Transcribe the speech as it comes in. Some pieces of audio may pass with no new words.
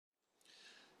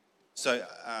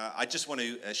I just want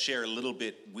to share a little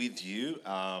bit with you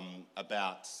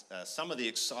about some of the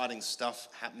exciting stuff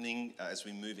happening as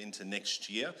we move into next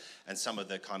year, and some of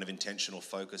the kind of intentional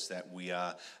focus that we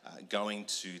are going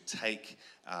to take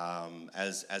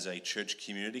as a church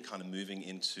community, kind of moving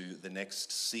into the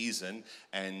next season.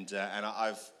 And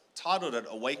I've titled it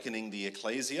 "Awakening the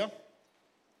Ecclesia."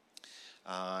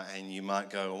 And you might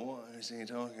go, what is he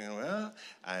talking about?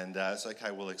 And it's okay,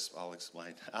 I'll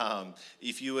explain.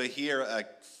 If you were here a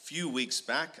few weeks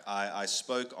back, I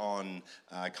spoke on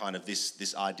kind of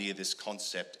this idea, this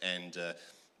concept, and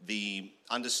the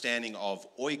understanding of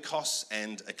oikos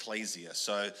and ecclesia.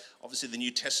 So obviously the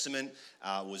New Testament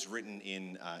was written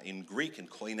in Greek, in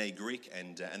Koine Greek,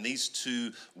 and these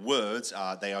two words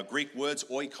they are Greek words,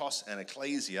 oikos and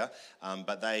ecclesia,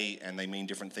 but they mean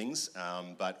different things.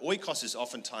 But oikos is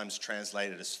oftentimes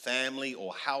translated as family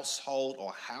or household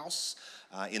or house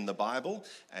in the Bible,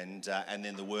 and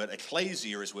then the word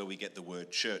ecclesia is where we get the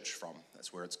word church from.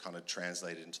 That's where it's kind of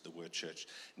translated into the word church.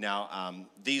 Now,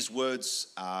 these words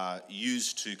are used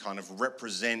to kind of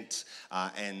represent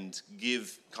and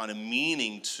give kind of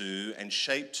meaning to and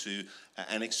shape to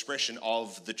an expression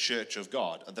of the church of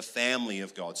God, of the family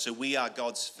of God. So we are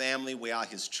God's family, we are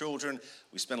his children.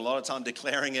 We spent a lot of time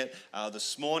declaring it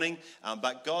this morning,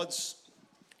 but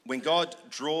when God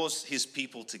draws his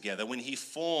people together, when he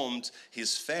formed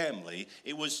his family,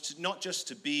 it was not just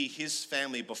to be his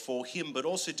family before him, but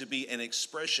also to be an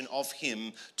expression of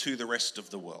him to the rest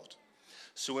of the world.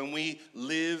 So when we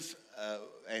live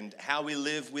and how we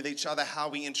live with each other, how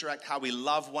we interact, how we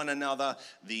love one another,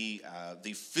 the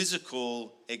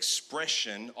physical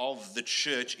expression of the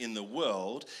church in the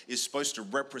world is supposed to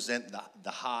represent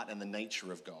the heart and the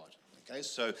nature of God. Okay,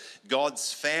 so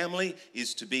God's family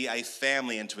is to be a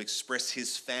family and to express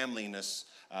his familyness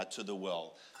to the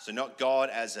world. So not God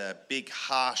as a big,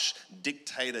 harsh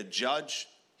dictator judge.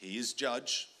 He is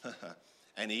judge,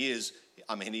 and he is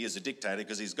a dictator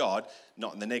because he's God,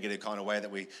 not in the negative kind of way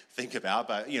that we think about,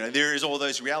 but there is all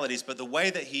those realities. But the way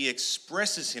that he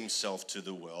expresses himself to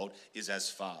the world is as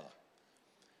Father.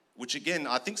 Which again,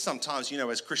 I think sometimes,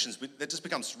 as Christians, that just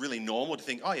becomes really normal to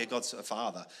think, oh yeah, God's a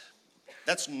Father.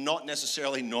 That's not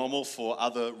necessarily normal for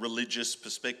other religious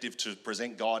perspective to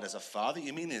present God as a father.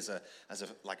 You mean as a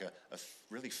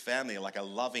really family, like a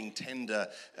loving, tender,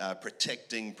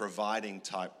 protecting, providing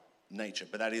type nature.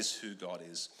 But that is who God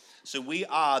is. So we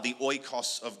are the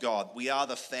oikos of God. We are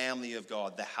the family of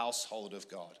God, the household of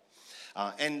God.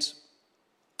 And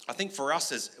I think for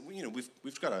us, as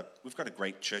we've got a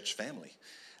great church family.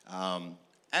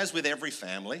 As with every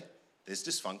family, there's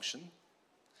dysfunction.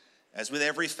 As with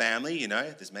every family,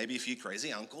 there's maybe a few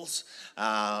crazy uncles,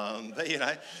 but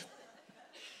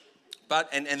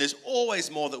there's always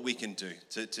more that we can do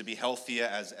to be healthier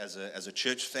as a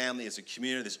church family, as a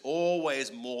community. There's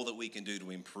always more that we can do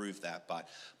to improve that.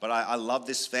 But I love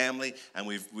this family, and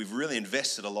we've really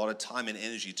invested a lot of time and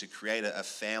energy to create a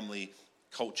family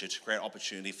culture, to create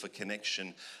opportunity for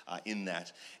connection in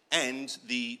that. And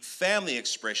the family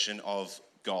expression of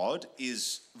God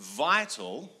is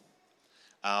vital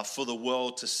for the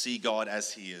world to see God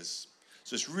as he is.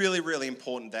 So it's really, really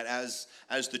important that as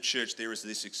the church, there is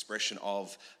this expression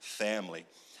of family.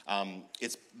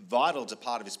 It's vital to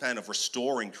part of his plan of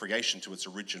restoring creation to its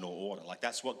original order. Like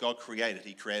that's what God created.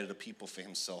 He created a people for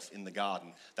himself in the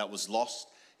garden that was lost.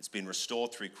 It's been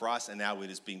restored through Christ, and now it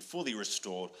is being fully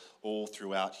restored all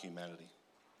throughout humanity.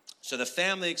 So the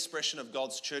family expression of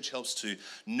God's church helps to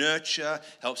nurture,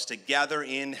 helps to gather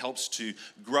in, helps to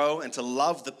grow and to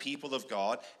love the people of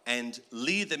God and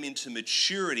lead them into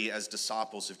maturity as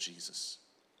disciples of Jesus.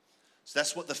 So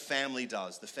that's what the family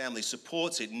does. The family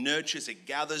supports, it nurtures, it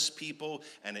gathers people,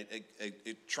 and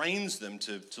it trains them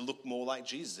to look more like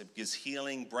Jesus. It gives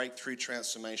healing, breakthrough,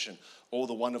 transformation, all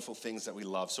the wonderful things that we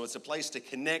love. So it's a place to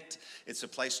connect, it's a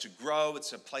place to grow,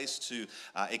 it's a place to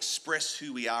express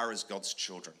who we are as God's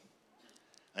children.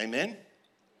 Amen?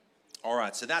 All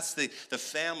right, so that's the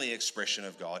family expression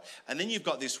of God. And then you've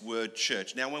got this word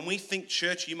church. Now, when we think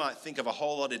church, you might think of a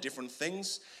whole lot of different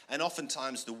things. And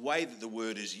oftentimes the way that the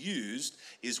word is used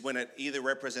is when it either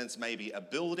represents maybe a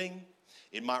building,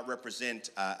 it might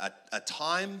represent a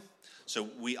time. So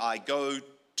I go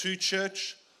to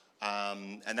church,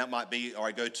 and that might be, or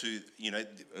I go to,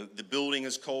 the building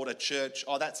is called a church.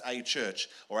 Oh, that's a church.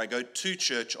 Or I go to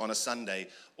church on a Sunday.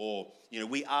 Or,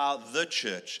 we are the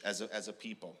church as a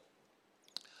people.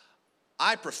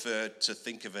 I prefer to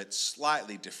think of it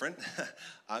slightly different.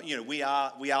 We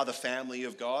are the family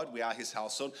of God. We are his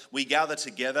household. We gather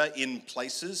together in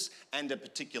places and at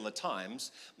particular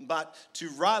times. But to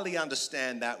rightly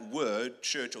understand that word,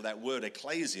 church, or that word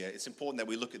ecclesia, it's important that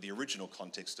we look at the original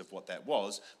context of what that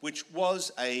was, which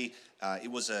was a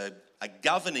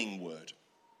governing word.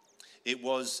 It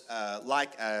was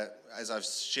as I've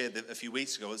shared a few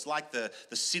weeks ago, it's like the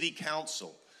city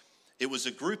council. It was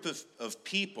a group of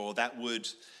people that would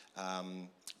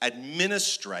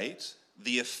administrate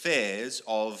the affairs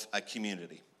of a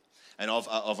community and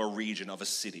of a region, of a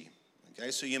city.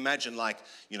 Okay, so you imagine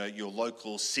your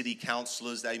local city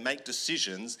councillors, they make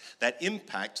decisions that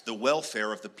impact the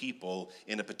welfare of the people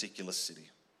in a particular city.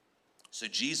 So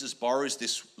Jesus borrows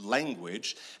this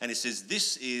language and he says,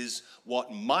 this is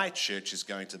what my church is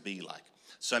going to be like.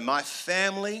 So my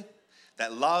family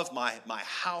that love, my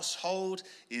household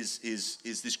is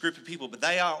this group of people, but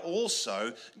they are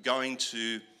also going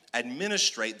to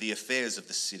administrate the affairs of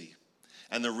the city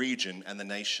and the region and the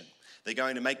nation. They're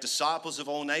going to make disciples of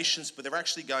all nations, but they're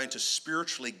actually going to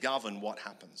spiritually govern what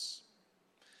happens.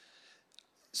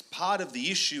 It's part of the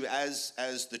issue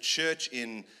as the church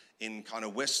in kind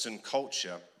of Western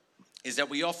culture is that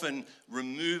we often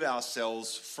remove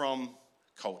ourselves from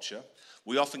culture.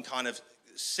 We often kind of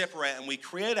separate and we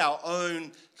create our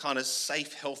own kind of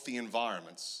safe, healthy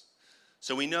environments.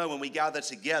 So we know when we gather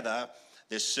together,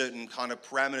 there's certain kind of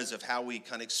parameters of how we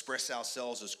kind of express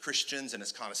ourselves as Christians, and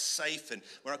it's kind of safe, and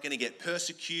we're not going to get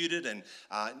persecuted, and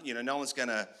no one's going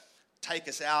to take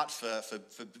us out for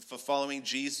following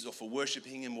Jesus or for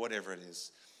worshiping him, whatever it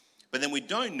is. But then we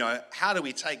don't know, how do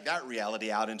we take that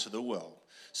reality out into the world?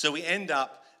 So we end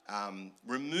up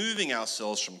removing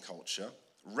ourselves from culture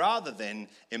rather than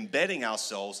embedding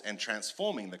ourselves and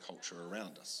transforming the culture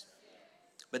around us.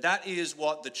 But that is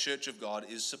what the Church of God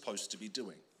is supposed to be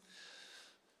doing.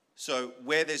 So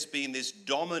where there's been this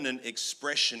dominant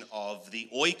expression of the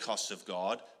oikos of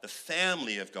God, the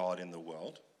family of God in the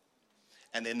world,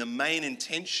 and then the main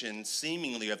intention,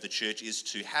 seemingly, of the church is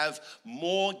to have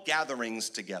more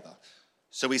gatherings together.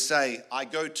 So we say, I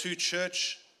go to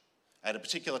church at a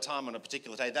particular time on a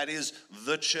particular day. That is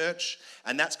the church,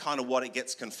 and that's kind of what it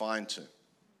gets confined to.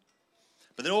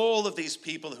 But then all of these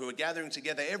people who are gathering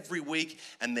together every week,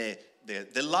 and they're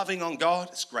loving on God,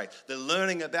 it's great. They're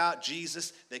learning about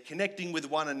Jesus. They're connecting with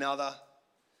one another.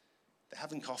 They're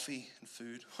having coffee and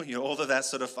food, all of that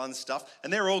sort of fun stuff.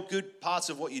 And they're all good parts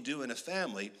of what you do in a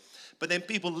family. But then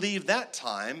people leave that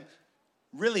time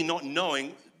really not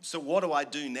knowing, so what do I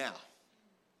do now?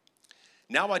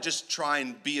 Now I just try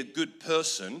and be a good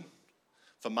person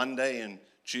for Monday and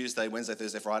Tuesday, Wednesday,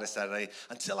 Thursday, Friday, Saturday,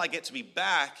 until I get to be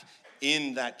back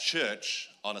in that church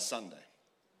on a Sunday.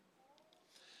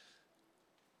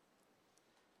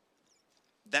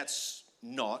 That's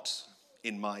not,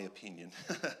 in my opinion,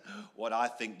 what I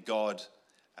think God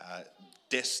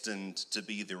destined to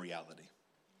be the reality.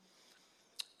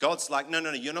 God's like,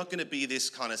 no, you're not going to be this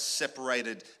kind of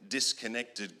separated,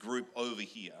 disconnected group over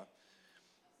here.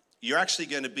 You're actually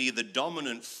going to be the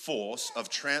dominant force of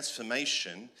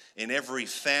transformation in every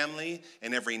family,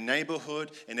 in every neighborhood,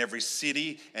 in every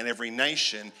city, and every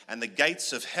nation, and the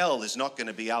gates of hell is not going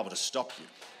to be able to stop you.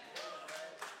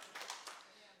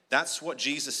 That's what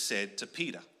Jesus said to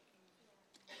Peter.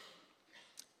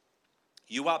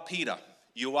 You are Peter.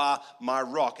 You are my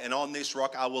rock, and on this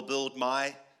rock I will build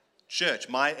my church,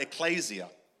 my ecclesia,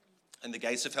 and the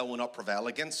gates of hell will not prevail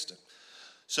against it.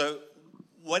 So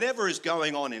whatever is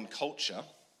going on in culture,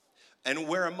 and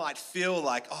where it might feel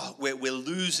like, we're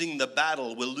losing the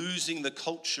battle, we're losing the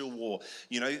culture war,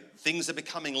 things are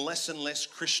becoming less and less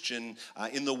Christian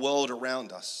in the world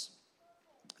around us.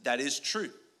 That is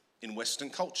true in Western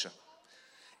culture.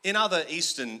 In other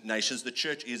Eastern nations, the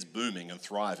church is booming and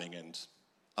thriving and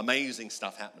amazing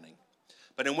stuff happening.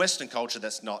 But in Western culture,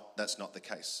 that's not the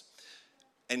case.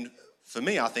 And for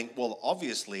me, I think, well,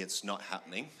 obviously it's not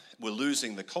happening. We're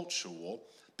losing the culture war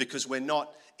because we're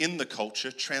not in the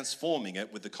culture transforming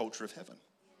it with the culture of heaven.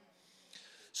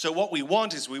 So what we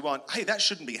want, hey, that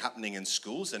shouldn't be happening in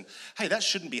schools, and hey, that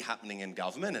shouldn't be happening in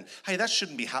government, and hey, that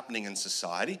shouldn't be happening in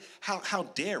society. How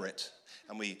dare it?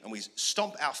 And we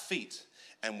stomp our feet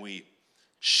and we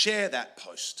share that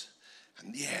post.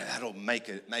 And yeah, that'll make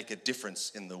a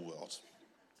difference in the world.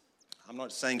 I'm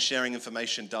not saying sharing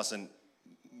information doesn't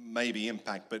maybe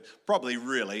impact, but probably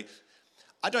really.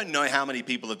 I don't know how many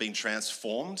people have been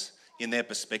transformed in their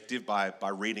perspective by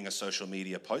reading a social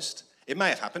media post. It may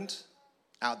have happened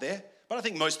out there, but I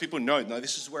think most people know, no,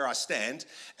 this is where I stand.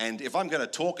 And if I'm going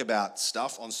to talk about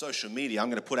stuff on social media, I'm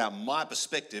going to put out my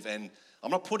perspective, and I'm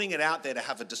not putting it out there to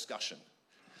have a discussion.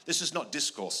 This is not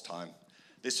discourse time.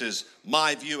 This is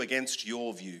my view against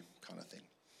your view kind of thing.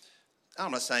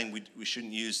 I'm not saying we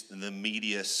shouldn't use the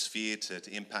media sphere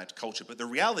to impact culture, but the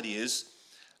reality is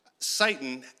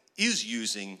Satan is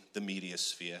using the media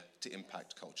sphere to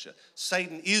impact culture.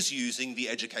 Satan is using the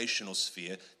educational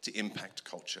sphere to impact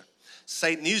culture.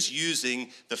 Satan is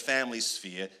using the family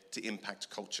sphere to impact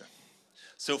culture.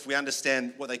 So if we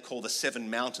understand what they call the 7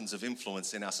 mountains of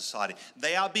influence in our society,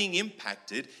 they are being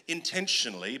impacted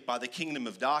intentionally by the kingdom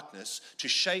of darkness to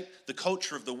shape the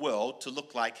culture of the world to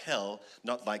look like hell,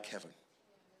 not like heaven.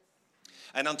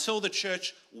 And until the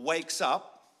church wakes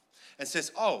up and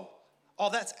says, oh,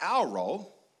 that's our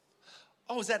role.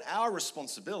 Oh, is that our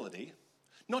responsibility?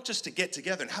 Not just to get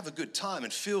together and have a good time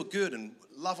and feel good and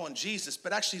love on Jesus,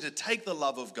 but actually to take the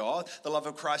love of God, the love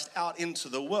of Christ out into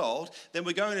the world, then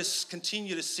we're going to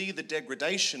continue to see the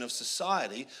degradation of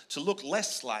society to look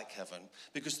less like heaven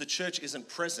because the church isn't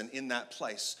present in that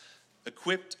place,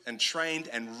 equipped and trained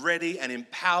and ready and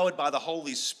empowered by the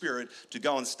Holy Spirit to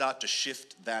go and start to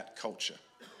shift that culture.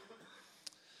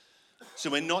 So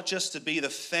we're not just to be the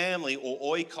family or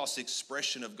oikos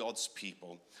expression of God's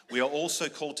people. We are also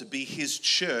called to be his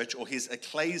church or his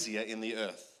ecclesia in the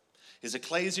earth. His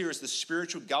ecclesia is the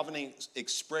spiritual governing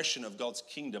expression of God's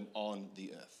kingdom on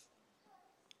the earth.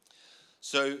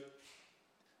 So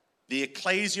the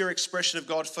ecclesia expression of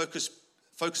God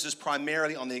focuses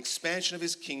primarily on the expansion of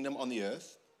his kingdom on the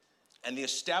earth and the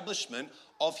establishment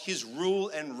of his rule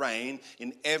and reign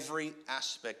in every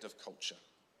aspect of culture.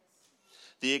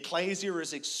 The ecclesia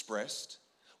is expressed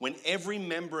when every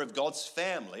member of God's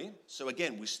family, so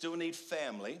again, we still need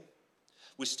family.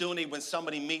 We still need, when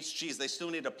somebody meets Jesus, they still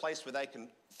need a place where they can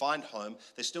find home.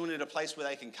 They still need a place where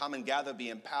they can come and gather, be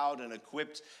empowered and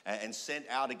equipped and sent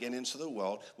out again into the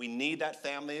world. We need that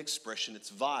family expression. It's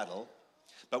vital.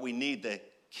 But we need the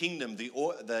kingdom,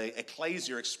 the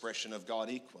ecclesia expression of God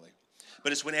equally.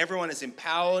 But it's when everyone is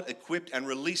empowered, equipped, and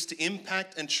released to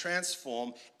impact and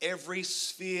transform every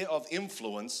sphere of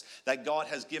influence that God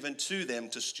has given to them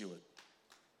to steward.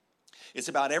 It's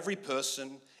about every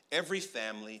person, every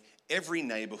family, every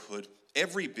neighborhood,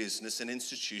 every business and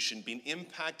institution being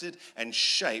impacted and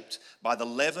shaped by the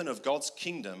leaven of God's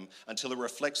kingdom until it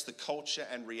reflects the culture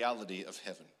and reality of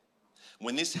heaven.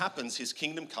 When this happens, his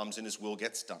kingdom comes and his will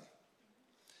gets done.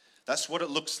 That's what it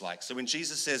looks like. So when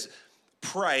Jesus says,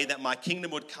 pray that my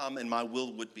kingdom would come and my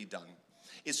will would be done.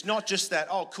 It's not just that,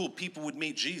 oh, cool, people would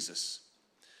meet Jesus.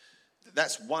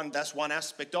 That's one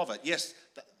aspect of it. Yes,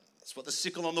 that's what the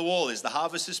sickle on the wall is. The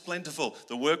harvest is plentiful.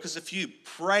 The workers are few.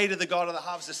 Pray to the God of the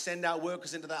harvest to send out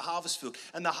workers into that harvest field.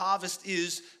 And the harvest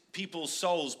is people's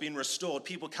souls being restored,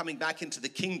 people coming back into the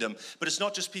kingdom. But it's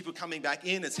not just people coming back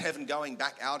in, it's heaven going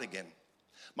back out again.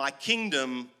 My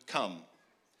kingdom come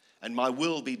and my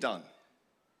will be done.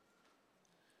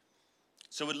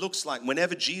 So it looks like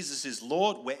whenever Jesus is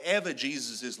Lord, wherever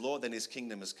Jesus is Lord, then his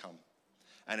kingdom has come.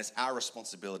 And it's our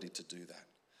responsibility to do that.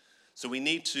 So we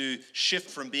need to shift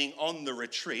from being on the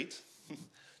retreat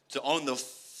to on the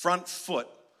front foot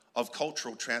of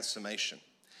cultural transformation.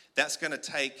 That's going to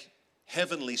take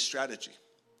heavenly strategy.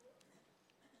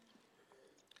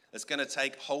 It's going to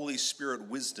take Holy Spirit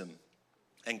wisdom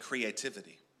and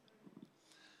creativity.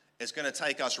 It's going to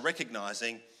take us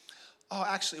recognizing, oh,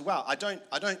 actually, wow, I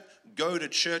don't go to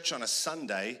church on a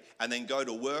Sunday and then go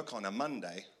to work on a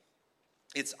Monday.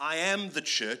 It's I am the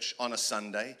church on a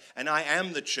Sunday and I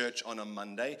am the church on a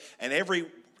Monday, and every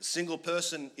single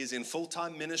person is in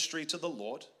full-time ministry to the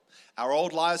Lord. Our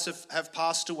old lives have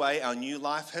passed away. Our new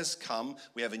life has come.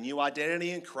 We have a new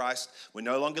identity in Christ. We're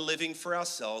no longer living for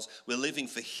ourselves. We're living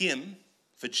for him,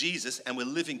 for Jesus, and we're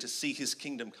living to see his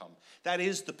kingdom come. That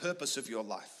is the purpose of your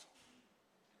life.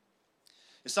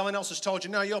 If someone else has told you,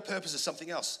 no, your purpose is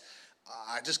something else,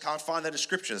 I just can't find that in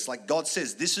Scripture. It's like God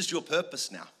says, this is your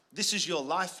purpose now. This is your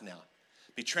life now.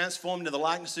 Be transformed into the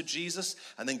likeness of Jesus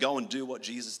and then go and do what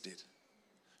Jesus did.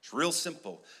 It's real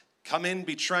simple. Come in,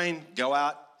 be trained, go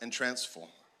out and transform.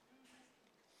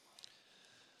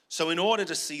 So in order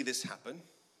to see this happen,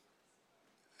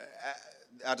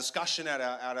 our discussion at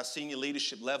our senior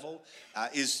leadership level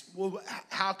is, well,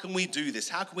 how can we do this?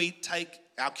 How can we take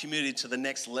our community to the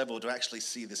next level to actually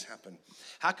see this happen?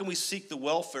 How can we seek the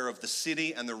welfare of the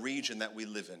city and the region that we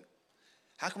live in?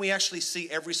 How can we actually see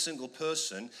every single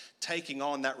person taking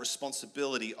on that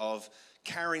responsibility of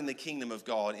carrying the kingdom of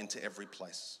God into every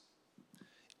place?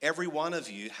 Every one of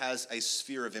you has a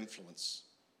sphere of influence,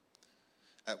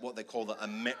 at what they call a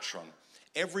metron.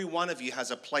 Every one of you has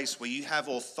a place where you have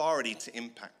authority to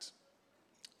impact.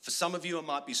 For some of you, it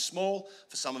might be small.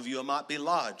 For some of you, it might be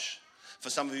large.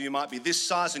 For some of you, it might be this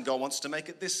size and God wants to make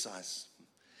it this size.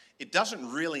 It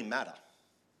doesn't really matter.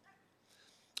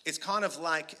 it's kind of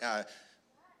like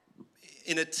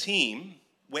in a team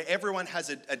where everyone has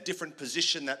a different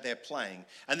position that they're playing.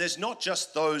 And there's not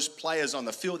just those players on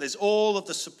the field, there's all of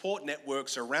the support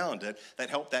networks around it that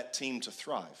help that team to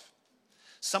thrive.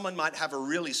 Someone might have a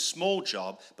really small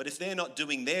job, but if they're not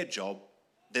doing their job,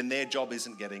 then their job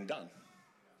isn't getting done.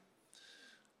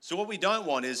 So what we don't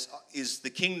want is the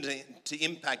kingdom to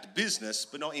impact business,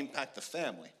 but not impact the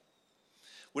family.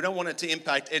 We don't want it to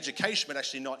impact education, but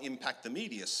actually not impact the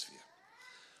media sphere.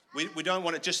 We don't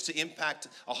want it just to impact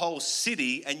a whole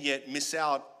city and yet miss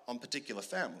out on particular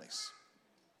families.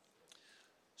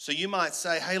 So you might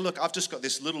say, hey, look, I've just got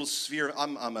this little sphere.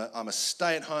 I'm a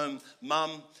stay-at-home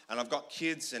mum, and I've got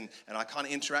kids, and I kind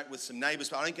of interact with some neighbors,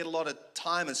 but I don't get a lot of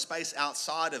time and space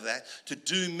outside of that to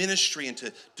do ministry and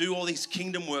to do all these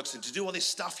kingdom works and to do all this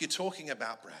stuff you're talking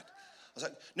about, Brad. I was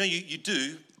like, no, you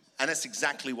do, and that's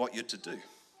exactly what you're to do,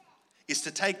 is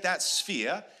to take that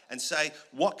sphere and say,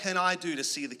 what can I do to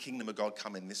see the kingdom of God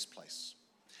come in this place,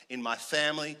 in my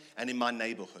family and in my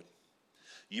neighborhood?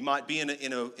 You might be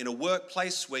in a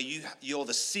workplace where you're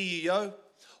the CEO,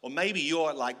 or maybe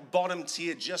you're like bottom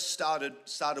tier, just started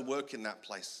work in that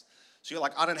place. So you're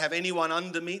like, I don't have anyone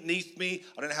underneath me.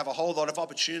 I don't have a whole lot of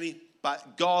opportunity,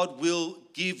 but God will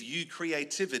give you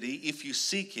creativity if you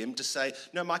seek him to say,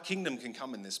 no, my kingdom can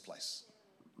come in this place.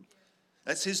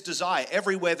 That's his desire.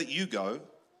 Everywhere that you go,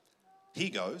 he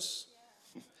goes.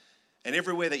 And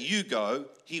everywhere that you go,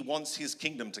 he wants his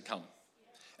kingdom to come.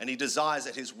 And he desires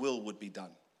that his will would be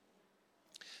done.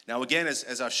 Now again,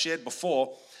 as I've shared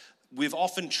before, we've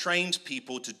often trained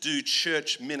people to do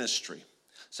church ministry.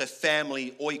 So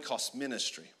family oikos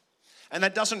ministry. And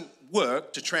that doesn't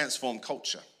work to transform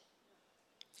culture.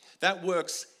 That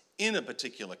works in a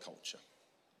particular culture.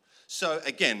 So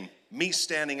again, me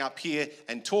standing up here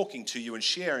and talking to you and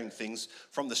sharing things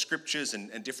from the scriptures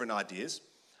and different ideas,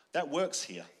 that works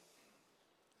here.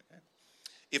 Okay?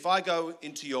 If I go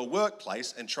into your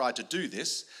workplace and try to do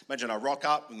this, imagine I rock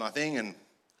up with my thing and,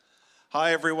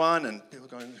 hi everyone, and people are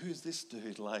going, who's this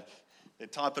dude? Like, they're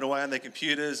typing away on their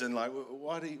computers and like,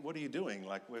 what are you doing?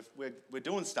 Like, we're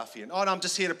doing stuff here. Oh, no, I'm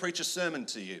just here to preach a sermon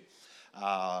to you.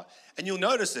 And you'll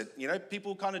notice that,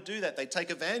 people kind of do that. They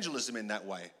take evangelism in that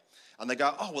way. And they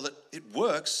go, oh, well, it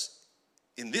works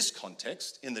in this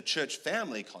context, in the church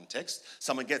family context.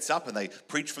 Someone gets up and they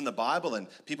preach from the Bible and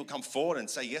people come forward and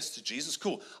say yes to Jesus.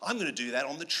 Cool, I'm going to do that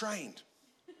on the train.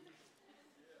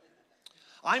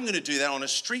 I'm going to do that on a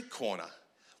street corner.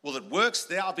 Well, it works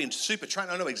there. I've been super trained.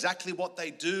 I know exactly what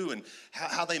they do and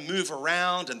how they move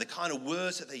around and the kind of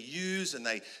words that they use. And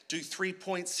they do 3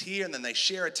 points here and then they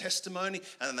share a testimony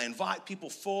and then they invite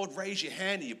people forward, raise your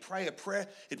hand and you pray a prayer.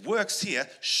 It works here.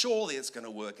 Surely it's going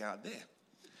to work out there.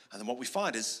 And then what we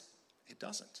find is it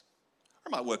doesn't. Or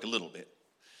it might work a little bit.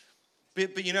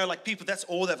 But like people, that's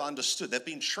all they've understood. They've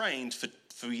been trained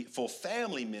for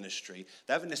family ministry.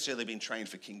 They haven't necessarily been trained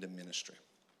for kingdom ministry.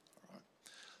 All right.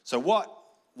 So what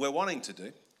we're wanting to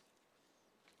do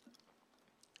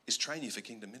is train you for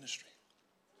kingdom ministry.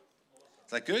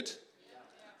 Is that good?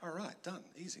 Yeah. All right, done.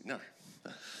 Easy. No.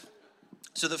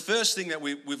 So the first thing that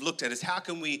we've looked at is how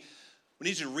can we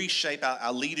need to reshape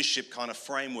our leadership kind of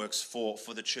frameworks for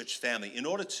the church family in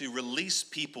order to release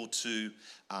people to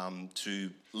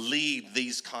lead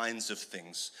these kinds of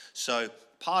things. So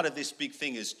part of this big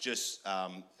thing is just,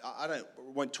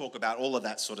 won't talk about all of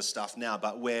that sort of stuff now,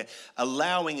 but we're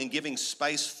allowing and giving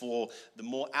space for the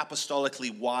more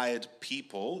apostolically wired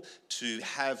people to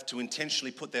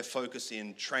intentionally put their focus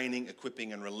in training,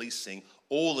 equipping, and releasing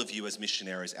all of you as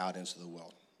missionaries out into the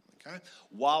world. Okay?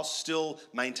 While still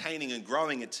maintaining and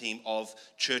growing a team of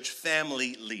church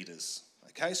family leaders.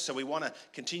 Okay, so we want to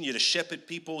continue to shepherd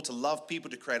people, to love people,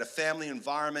 to create a family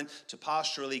environment, to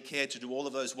pastorally care, to do all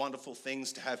of those wonderful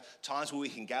things, to have times where we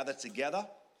can gather together.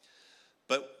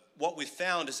 But what we've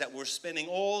found is that we're spending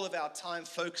all of our time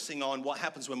focusing on what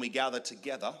happens when we gather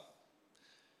together,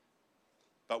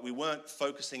 but we weren't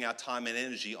focusing our time and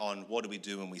energy on what do we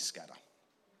do when we scatter.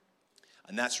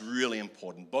 And that's really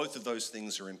important. Both of those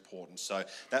things are important. So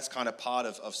that's kind of part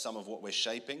of some of what we're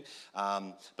shaping.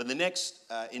 But the next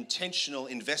intentional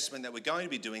investment that we're going to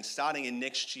be doing starting in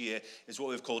next year is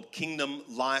what we've called Kingdom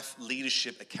Life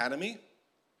Leadership Academy.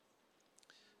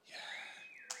 Yeah.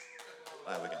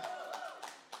 There we go.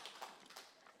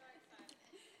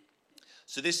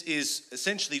 So this is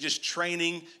essentially just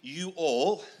training you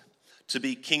all to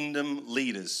be kingdom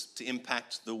leaders, to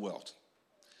impact the world.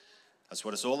 That's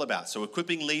what it's all about. So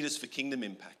equipping leaders for kingdom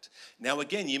impact. Now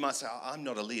again, you might say, I'm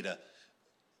not a leader.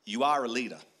 You are a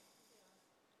leader.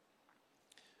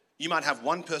 You might have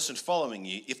one person following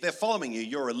you. If they're following you,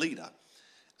 you're a leader.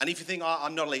 And if you think, oh,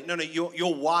 I'm not a leader, no,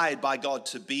 you're wired by God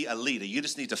to be a leader. You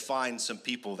just need to find some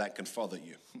people that can follow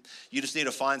you. You just need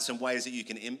to find some ways that you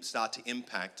can start to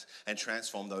impact and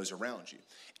transform those around you.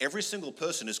 Every single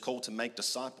person is called to make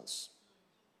disciples.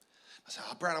 I say,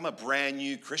 oh, Brad, I'm a brand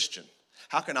new Christian.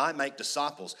 How can I make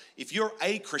disciples? If you're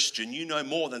a Christian, you know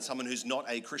more than someone who's not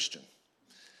a Christian.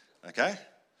 Okay?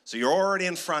 So you're already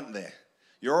in front there.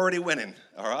 You're already winning,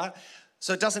 all right?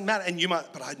 So it doesn't matter. And you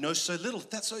might, but I know so little.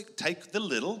 That's okay. Take the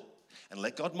little and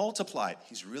let God multiply it.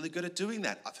 He's really good at doing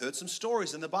that. I've heard some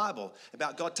stories in the Bible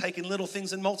about God taking little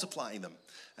things and multiplying them.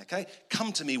 Okay?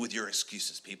 Come to me with your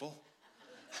excuses, people.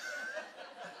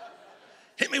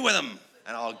 Hit me with them,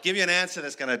 and I'll give you an answer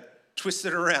that's going to twist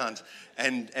it around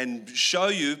and show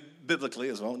you biblically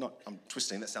as well. Not, I'm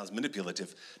twisting, that sounds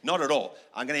manipulative. Not at all.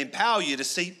 I'm going to empower you to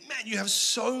see, man, you have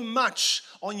so much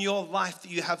on your life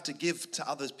that you have to give to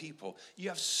other people. You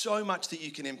have so much that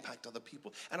you can impact other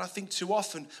people. And I think too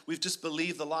often we've just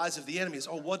believed the lies of the enemy is,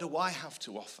 oh, what do I have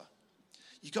to offer?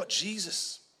 You got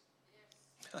Jesus.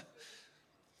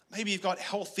 Maybe you've got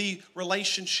healthy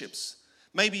relationships.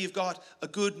 Maybe you've got a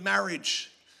good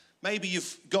marriage. Maybe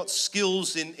you've got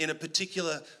skills in a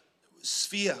particular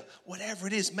sphere. Whatever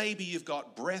it is, maybe you've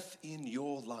got breath in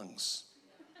your lungs.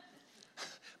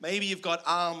 Maybe you've got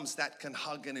arms that can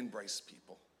hug and embrace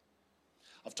people.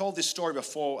 I've told this story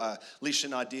before. Leisha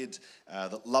and I did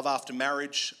the Love After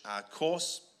Marriage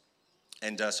course.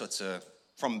 And so it's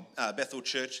from Bethel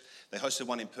Church. They hosted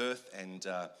one in Perth, and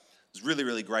it was really,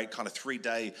 really great, kind of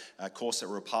 3-day course that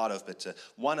we're a part of. But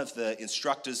one of the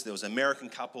instructors, there was an American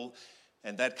couple,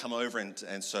 and they'd come over,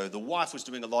 and so the wife was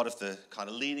doing a lot of the kind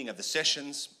of leading of the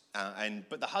sessions,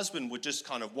 but the husband would just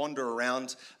kind of wander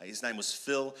around. His name was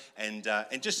Phil, and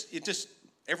just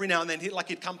every now and then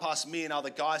he'd come past me and other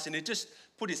guys, and he'd just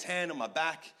put his hand on my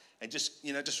back and just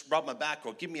rub my back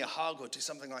or give me a hug or do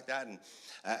something like that. And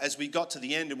as we got to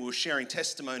the end and we were sharing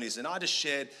testimonies, and I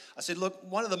said, look,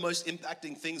 one of the most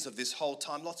impacting things of this whole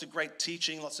time, lots of great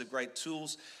teaching, lots of great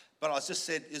tools, but I just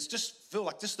said, is just feel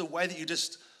like just the way that you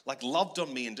just loved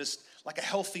on me, and just like a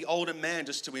healthy older man,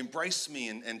 just to embrace me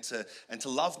and to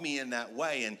love me in that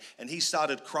way. And he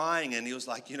started crying, and he was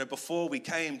like, before we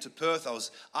came to Perth, I was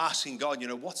asking God,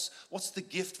 what's the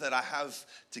gift that I have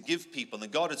to give people?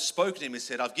 And God had spoken to him and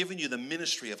said, I've given you the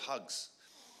ministry of hugs.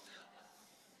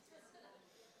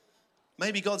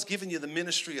 Maybe God's given you the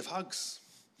ministry of hugs.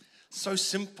 So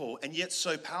simple and yet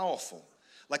so powerful.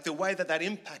 Like the way that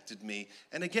impacted me.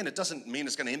 And again, it doesn't mean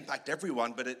it's going to impact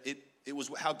everyone, but it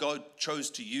was how God chose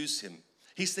to use him.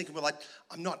 He's thinking, well,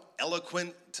 I'm not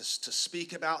eloquent to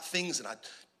speak about things, and I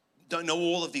don't know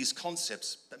all of these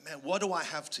concepts, but man, what do I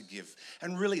have to give?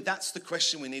 And really, that's the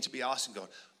question we need to be asking God.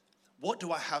 What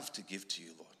do I have to give to you,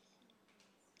 Lord?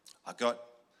 I've got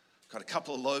a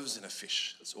couple of loaves and a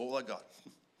fish. That's all I got.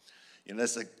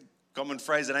 That's a common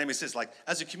phrase that Amy says,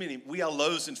 as a community, we are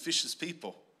loaves and fishes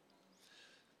people.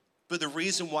 But the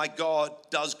reason why God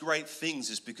does great things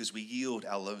is because we yield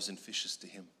our loaves and fishes to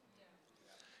him.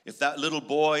 If that little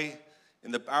boy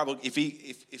in the parable, if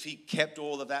he kept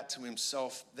all of that to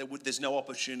himself, there's no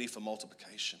opportunity for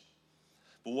multiplication.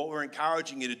 But what we're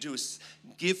encouraging you to do is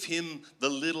give him the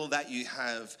little that you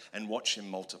have and watch him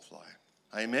multiply.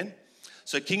 Amen?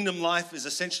 So Kingdom Life is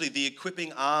essentially the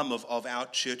equipping arm of our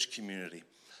church community.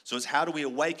 So it's how do we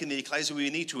awaken the ecclesia? We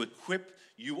need to equip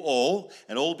you all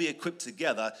and all be equipped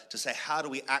together to say, how do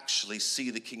we actually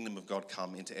see the kingdom of God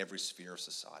come into every sphere of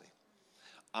society?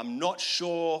 I'm not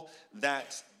sure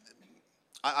that,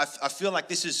 I feel like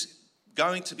this is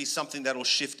going to be something that will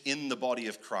shift in the body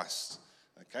of Christ.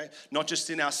 Okay? Not just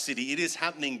in our city. It is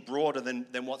happening broader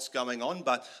than what's going on,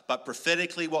 but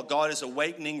prophetically what God is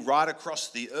awakening right across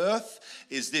the earth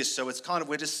is this. So it's kind of,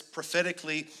 we're just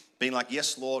prophetically being like,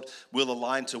 yes, Lord, we'll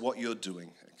align to what you're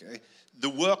doing. Okay? The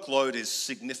workload is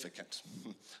significant.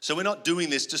 So we're not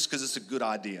doing this just because it's a good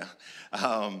idea.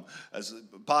 As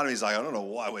part of me is like, I don't know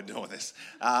why we're doing this.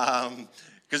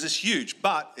 Because it's huge,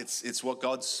 but it's what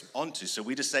God's onto. So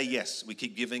we just say yes. We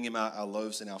keep giving him our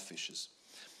loaves and our fishes.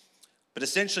 But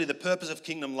essentially, the purpose of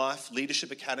Kingdom Life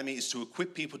Leadership Academy is to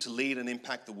equip people to lead and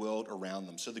impact the world around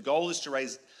them. So the goal is to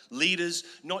raise leaders,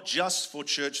 not just for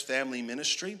church family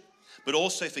ministry, but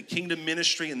also for kingdom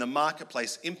ministry in the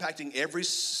marketplace, impacting every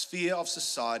sphere of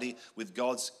society with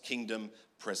God's kingdom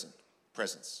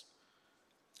presence.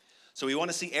 So we want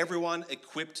to see everyone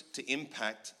equipped to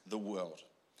impact the world.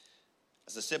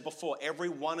 As I said before, every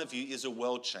one of you is a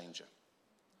world changer.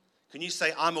 Can you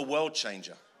say, I'm a world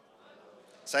changer?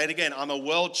 Say it again, I'm a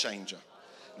world changer.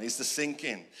 It needs to sink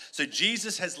in. So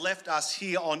Jesus has left us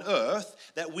here on earth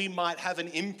that we might have an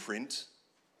imprint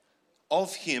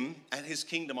of him and his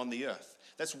kingdom on the earth.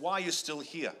 That's why you're still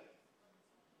here.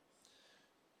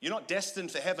 You're not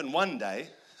destined for heaven one day.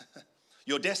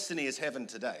 Your destiny is heaven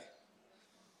today.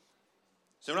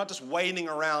 So we're not just waiting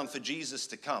around for Jesus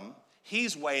to come.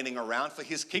 He's waiting around for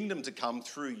his kingdom to come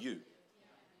through you.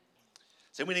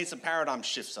 So we need some paradigm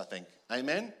shifts, I think.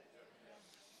 Amen?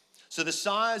 So the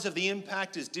size of the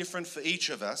impact is different for each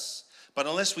of us, but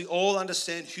unless we all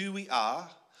understand who we are,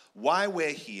 why we're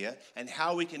here, and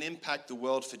how we can impact the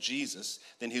world for Jesus,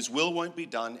 then his will won't be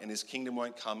done and his kingdom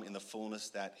won't come in the fullness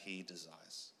that he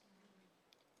desires.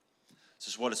 This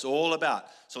is what it's all about.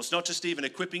 So it's not just even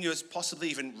equipping you, it's possibly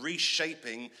even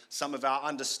reshaping some of our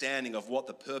understanding of what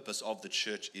the purpose of the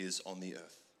church is on the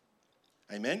earth.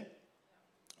 Amen?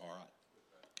 All right.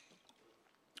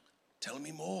 Tell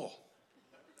me more.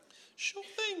 Sure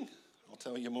thing. I'll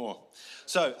tell you more.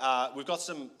 So we've got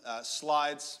some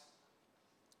slides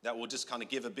that will just kind of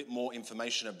give a bit more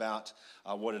information about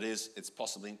what it is. It's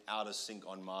possibly out of sync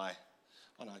on my...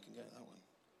 Oh, no, I can go to that one.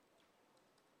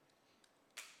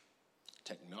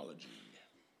 Technology.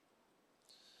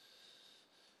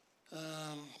 There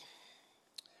we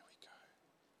go.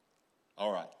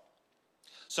 All right.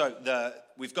 So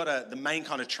we've got the main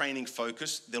kind of training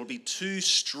focus. There'll be 2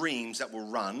 streams that will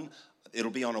run. It'll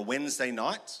be on a Wednesday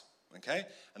night, okay?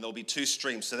 And there'll be 2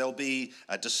 streams. So there'll be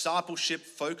a discipleship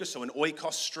focus, so an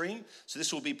oikos stream. So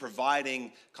this will be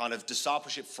providing kind of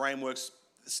discipleship frameworks,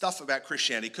 stuff about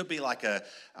Christianity. It could be like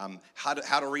how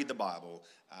to read the Bible,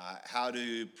 how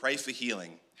to pray for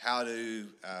healing, how to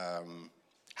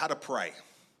pray.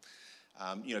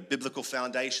 Biblical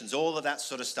foundations, all of that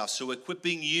sort of stuff. So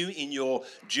equipping you in your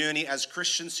journey as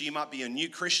Christians. So you might be a new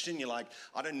Christian. You're like,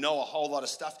 I don't know a whole lot of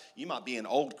stuff. You might be an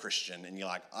old Christian and you're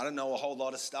like, I don't know a whole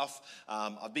lot of stuff.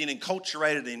 I've been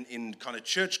enculturated in kind of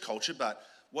church culture, but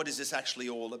what is this actually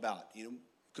all about?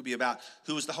 Could be about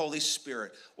who is the Holy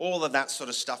Spirit. All of that sort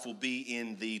of stuff will be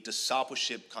in the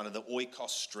discipleship, kind of the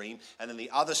oikos stream. And then the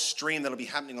other stream that'll be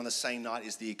happening on the same night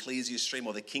is the ecclesia stream,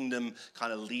 or the kingdom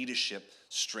kind of leadership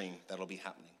stream that'll be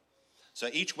happening. So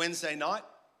each Wednesday night,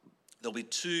 there'll be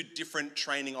 2 different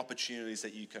training opportunities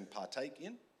that you can partake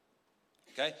in.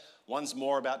 Okay? One's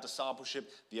more about discipleship,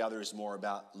 the other is more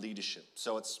about leadership.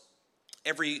 So it's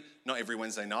not every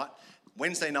Wednesday night.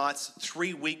 Wednesday nights,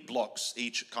 3-week blocks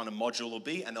each kind of module will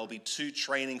be, and there'll be 2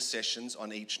 training sessions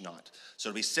on each night. So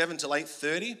it'll be 7 till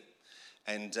 8:30,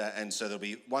 and so there'll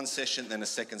be 1 session, then a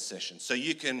second session. So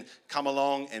you can come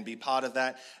along and be part of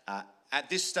that. At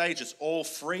this stage, it's all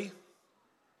free,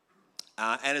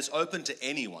 and it's open to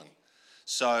anyone.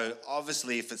 So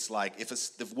obviously, if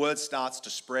the word starts to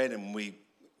spread and we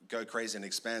go crazy and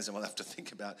expands, and we'll have to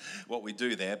think about what we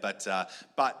do there. But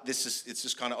it's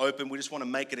just kind of open. We just want to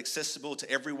make it accessible to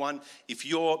everyone. If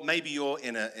you're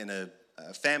in a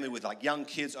family with like young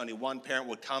kids, only one parent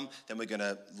would come, then we're going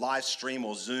to live stream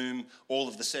or Zoom all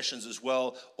of the sessions as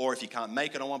well. Or if you can't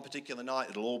make it on one particular night,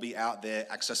 it'll all be out there,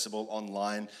 accessible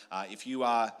online. If you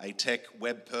are a tech,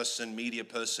 web person, media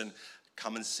person,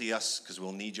 come and see us, because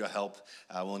we'll need your help.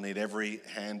 We'll need every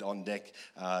hand on deck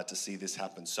to see this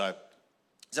happen. So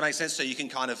does that make sense? So you can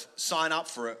kind of sign up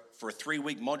for a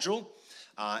 3-week module,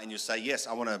 and you'll say, yes,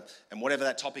 I want to, and whatever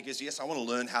that topic is, yes, I want to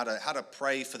learn how to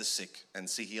pray for the sick and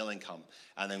see healing come.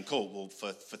 And then cool, well,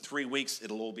 for 3 weeks,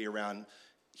 it'll all be around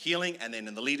healing. And then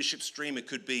in the leadership stream, it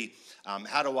could be,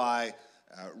 how do I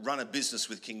run a business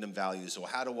with kingdom values, or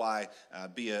how do I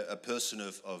be a person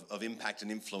of impact and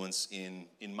influence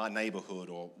in my neighborhood,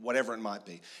 or whatever it might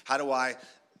be. How do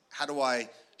I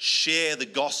share the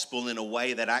gospel in a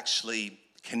way that actually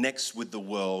connects with the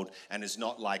world and is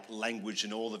not like language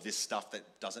and all of this stuff that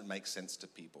doesn't make sense to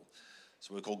people.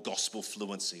 So we're called gospel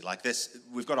fluency. Like this,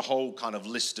 we've got a whole kind of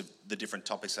list of the different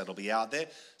topics that'll be out there.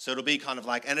 So it'll be kind of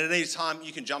like, and at any time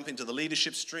you can jump into the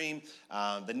leadership stream.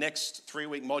 The next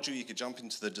 3-week module, you could jump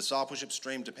into the discipleship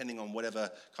stream, depending on whatever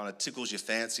kind of tickles your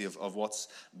fancy of what's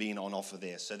being on offer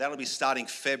there. So that'll be starting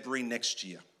February next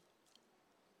year.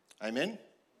 Amen?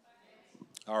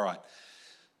 All right.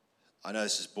 I know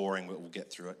this is boring, but we'll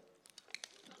get through it.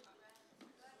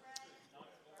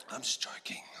 I'm just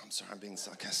joking. I'm sorry, I'm being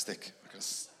sarcastic.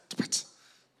 Stop it.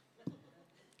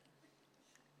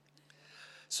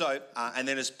 So, and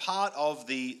then as part of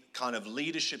the kind of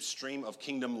leadership stream of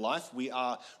Kingdom Life, we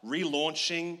are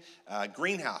relaunching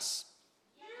Greenhouse.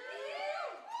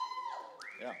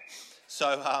 Yeah.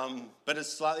 So, but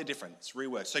it's slightly different. It's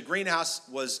reworked. So Greenhouse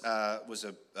was a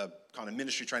kind of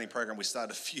ministry training program we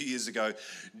started a few years ago,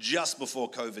 just before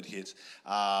COVID hit.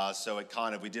 So it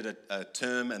kind of, we did a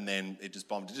term and then it just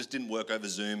bombed. It just didn't work over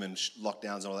Zoom and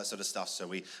lockdowns and all that sort of stuff. So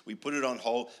we put it on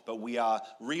hold, but we are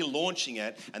relaunching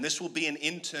it, and this will be an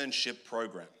internship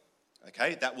program.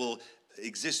 Okay, that will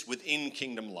exist within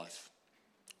Kingdom Life.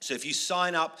 So if you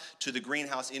sign up to the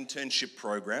Greenhouse Internship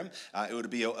Program, it would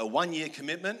be a 1-year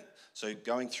commitment, so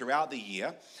going throughout the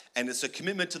year, and it's a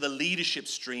commitment to the leadership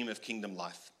stream of Kingdom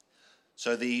Life.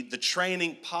 So the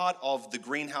training part of the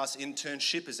Greenhouse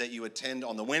Internship is that you attend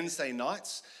on the Wednesday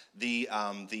nights the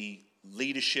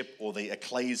leadership or the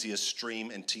ecclesia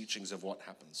stream and teachings of what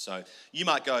happens. So you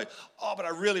might go, oh, but I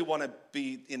really want to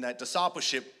be in that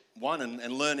discipleship one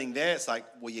and learning there. It's like,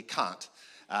 well, you can't.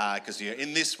 Because you're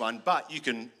in this one, but you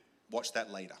can watch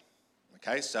that later.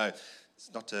 Okay, so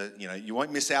it's not to, you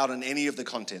won't miss out on any of the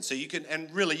content. So you can, and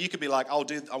really you could be like, I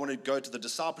want to go to the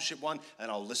discipleship one and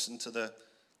I'll listen to the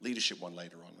leadership one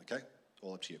later on, okay?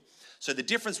 All up to you. So the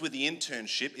difference with the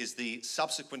internship is the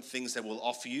subsequent things that we'll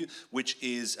offer you, which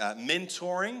is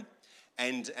mentoring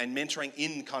and mentoring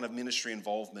in kind of ministry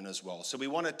involvement as well. So we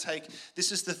want to take,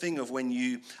 this is the thing of when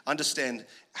you understand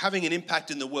having an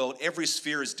impact in the world, every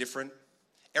sphere is different.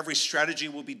 Every strategy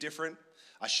will be different.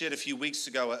 I shared a few weeks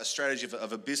ago a strategy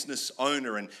of a business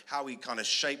owner and how he kind of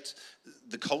shaped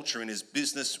the culture in his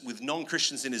business with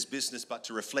non-Christians in his business, but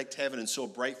to reflect heaven, and saw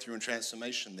breakthrough and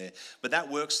transformation there. But that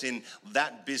works in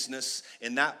that business,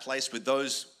 in that place with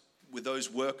those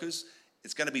workers.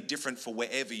 It's going to be different for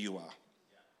wherever you are.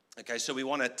 Okay, so we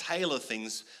want to tailor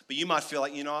things, but you might feel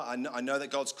like, I know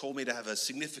that God's called me to have a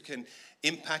significant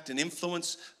impact and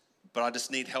influence, but I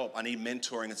just need help. I need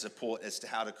mentoring and support as to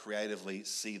how to creatively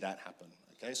see that happen.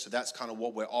 Okay, so that's kind of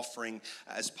what we're offering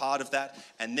as part of that.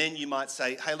 And then you might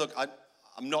say, hey, look,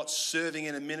 I'm not serving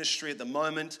in a ministry at the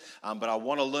moment, but I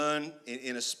want to learn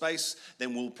in a space.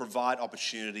 Then we'll provide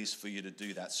opportunities for you to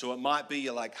do that. So it might be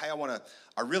you're like, hey,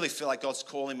 I really feel like God's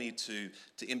calling me to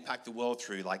impact the world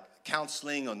through like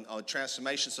counseling on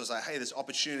transformation. So it's like, hey, there's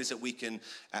opportunities that we can,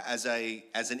 as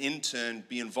an intern,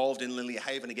 be involved in Lily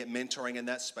Haven and get mentoring in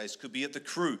that space. Could be at the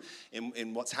Crew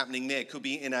in what's happening there. Could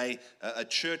be in a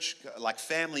church, like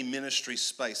family ministry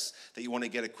space that you want to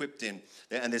get equipped in.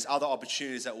 And there's other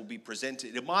opportunities that will be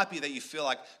presented. It might be that you feel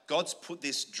like God's put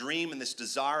this dream and this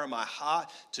desire in my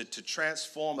heart to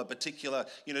transform a particular,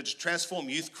 to transform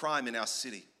youth crime in our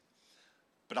city.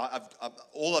 But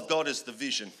all I've got is the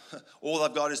vision. All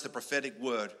I've got is the prophetic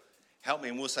word. Help me,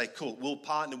 and we'll say, cool, we'll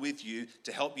partner with you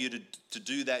to help you to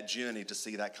do that journey, to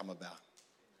see that come about.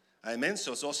 Amen?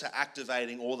 So it's also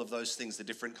activating all of those things, the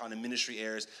different kind of ministry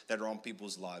areas that are on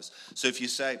people's lives. So if you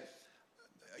say,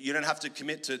 you don't have to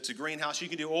commit to Greenhouse, you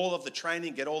can do all of the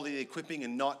training, get all the equipping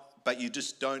but you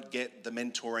just don't get the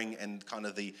mentoring and kind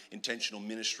of the intentional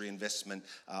ministry investment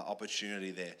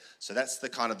opportunity there. So that's the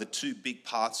kind of the two big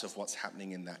parts of what's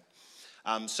happening in that.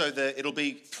 It'll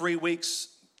be 3 weeks.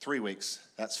 3 weeks.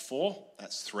 That's 4.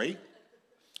 That's 3.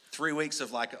 3 weeks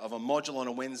of a module on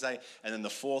a Wednesday, and then the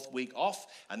 4th week off.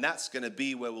 And that's going to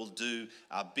be where we'll do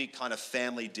big kind of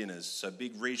family dinners. So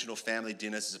big regional family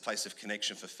dinners is a place of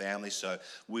connection for families. So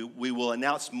we will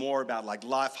announce more about like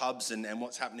life hubs and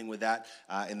what's happening with that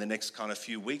in the next kind of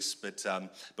few weeks. But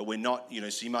we're not,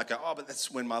 so you might go, oh, but that's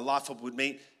when my life hub would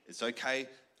meet. It's okay.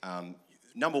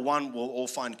 Number one, we'll all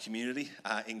find community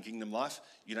in Kingdom Life.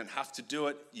 You don't have to do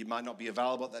it. You might not be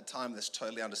available at that time. That's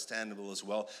totally understandable as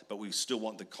well. But we still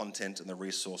want the content and the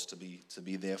resource to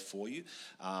be there for you.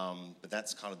 But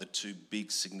that's kind of the two big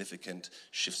significant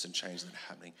shifts and changes that are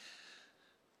happening.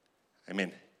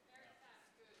 Amen.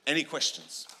 Any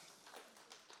questions?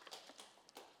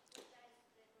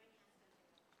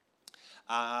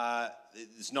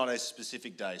 It's not a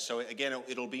specific day. So again,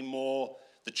 it'll be more...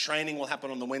 The training will happen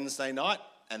on the Wednesday night,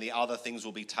 and the other things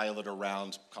will be tailored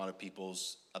around kind of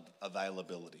people's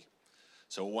availability.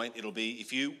 So it'll be,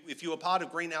 if you were part of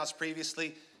Greenhouse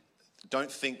previously,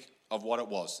 don't think of what it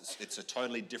was. It's a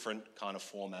totally different kind of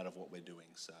format of what we're doing.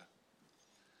 So,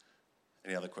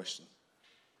 any other questions?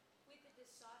 With the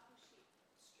discipleship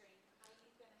stream, are you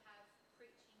going to have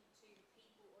preaching to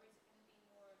people, or is it going to be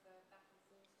more of a back and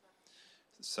forth type?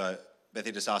 So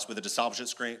Bethy just asked, with the discipleship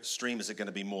stream, is it going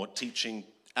to be more teaching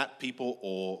at people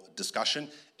or discussion?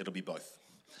 It'll be both.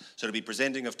 So it'll be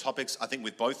presenting of topics. I think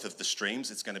with both of the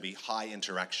streams, it's going to be high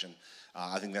interaction.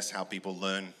 I think that's how people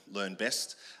learn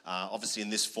best. Obviously, in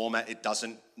this format, it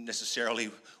doesn't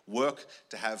necessarily work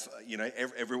to have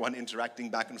everyone interacting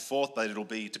back and forth, but it'll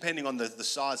be, depending on the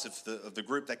size of the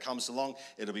group that comes along,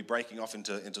 it'll be breaking off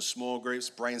into small groups,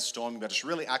 brainstorming, but it's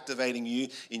really activating you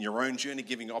in your own journey,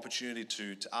 giving you opportunity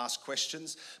to ask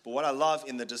questions. But what I love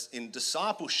in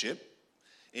discipleship,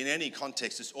 in any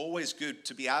context, it's always good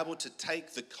to be able to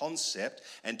take the concept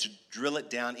and to drill it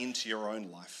down into your own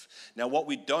life. Now, what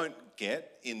we don't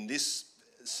get in this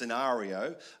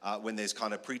scenario when there's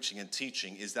kind of preaching and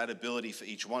teaching is that ability for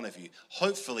each one of you.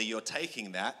 Hopefully you're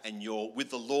taking that and you're with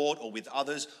the Lord or with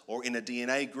others or in a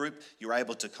DNA group, you're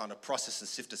able to kind of process and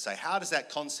sift to say, how does that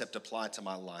concept apply to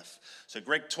my life? So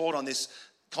Greg taught on this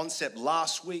concept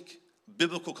last week,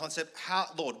 biblical concept.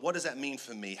 Lord, what does that mean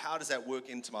for me? How does that work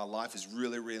into my life is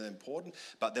really, really important.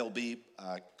 But there'll be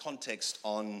context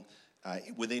on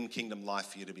within Kingdom Life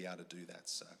for you to be able to do that.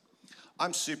 So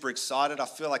I'm super excited. I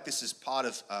feel like this is part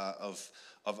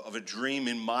of a dream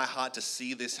in my heart to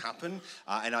see this happen,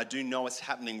 and I do know it's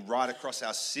happening right across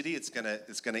our city. It's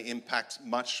gonna impact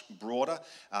much broader.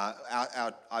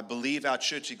 I believe our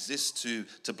church exists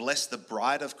to bless the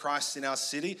bride of Christ in our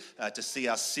city, to see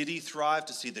our city thrive,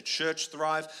 to see the church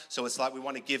thrive. So it's like we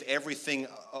want to give everything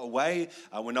away.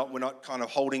 We're not kind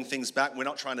of holding things back. We're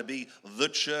not trying to be the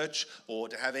church or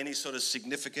to have any sort of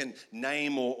significant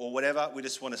name or whatever. We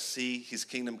just want to see His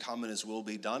kingdom come and His will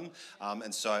be done.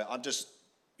 And so I'm just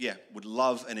would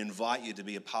love and invite you to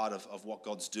be a part of what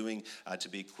God's doing, to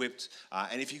be equipped.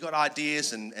 And if you've got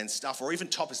ideas and stuff, or even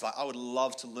topics like, I would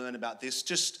love to learn about this,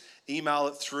 just email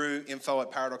it through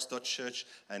info@paradox.church,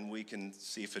 and we can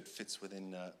see if it fits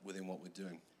within what we're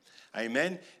doing.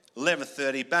 Amen.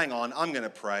 11:30, bang on. I'm going to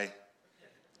pray,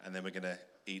 and then we're going to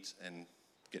eat and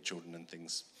get children and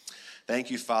things.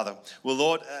 Thank you, Father. Well,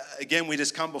 Lord, again, we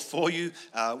just come before you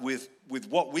with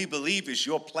what we believe is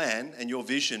your plan and your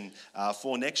vision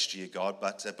for next year, God.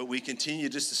 But we continue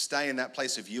just to stay in that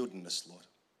place of yieldingness, Lord.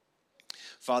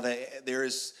 Father,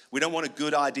 we don't want a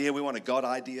good idea. We want a God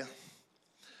idea.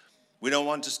 We don't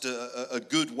want just a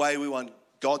good way. We want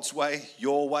God's way,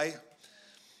 your way.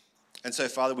 And so,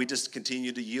 Father, we just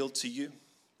continue to yield to you.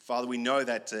 Father, we know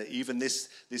that even this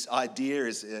idea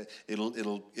is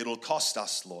it'll cost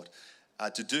us, Lord,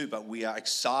 to do, but we are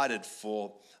excited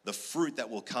for the fruit that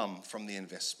will come from the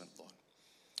investment, Lord.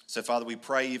 So, Father, we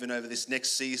pray even over this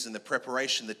next season, the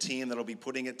preparation, the team that'll be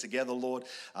putting it together, Lord.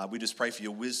 We just pray for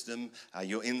your wisdom,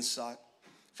 your insight.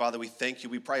 Father, we thank you.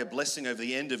 We pray a blessing over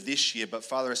the end of this year, but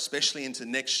Father, especially into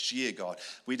next year, God.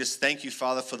 We just thank you,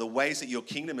 Father, for the ways that your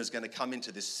kingdom is going to come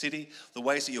into this city, the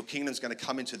ways that your kingdom is going to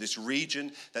come into this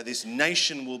region, that this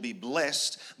nation will be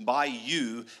blessed by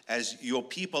you as your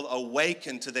people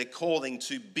awaken to their calling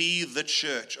to be the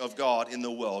church of God in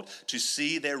the world, to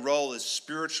see their role as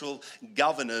spiritual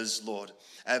governors, Lord,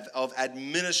 of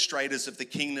administrators of the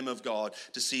kingdom of God,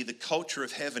 to see the culture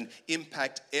of heaven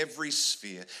impact every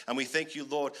sphere. And we thank you,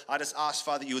 Lord. I just ask,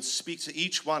 Father, you would speak to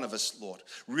each one of us, Lord.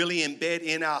 Really embed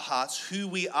in our hearts who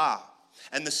we are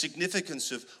and the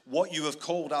significance of what you have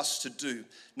called us to do.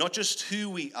 Not just who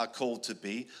we are called to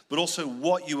be, but also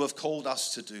what you have called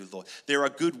us to do, Lord. There are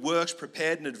good works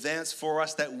prepared in advance for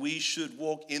us that we should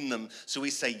walk in them. So we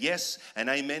say yes and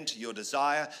amen to your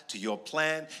desire, to your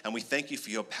plan, and we thank you for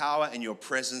your power and your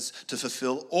presence to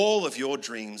fulfill all of your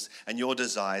dreams and your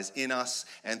desires in us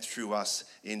and through us,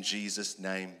 in Jesus'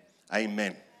 name.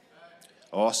 Amen.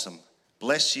 Awesome.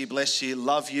 Bless you,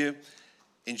 love you.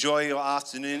 Enjoy your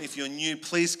afternoon. If you're new,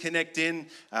 please connect in.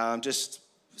 Just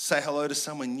say hello to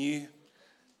someone new.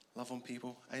 Love on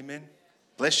people. Amen.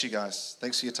 Bless you guys.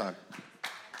 Thanks for your time.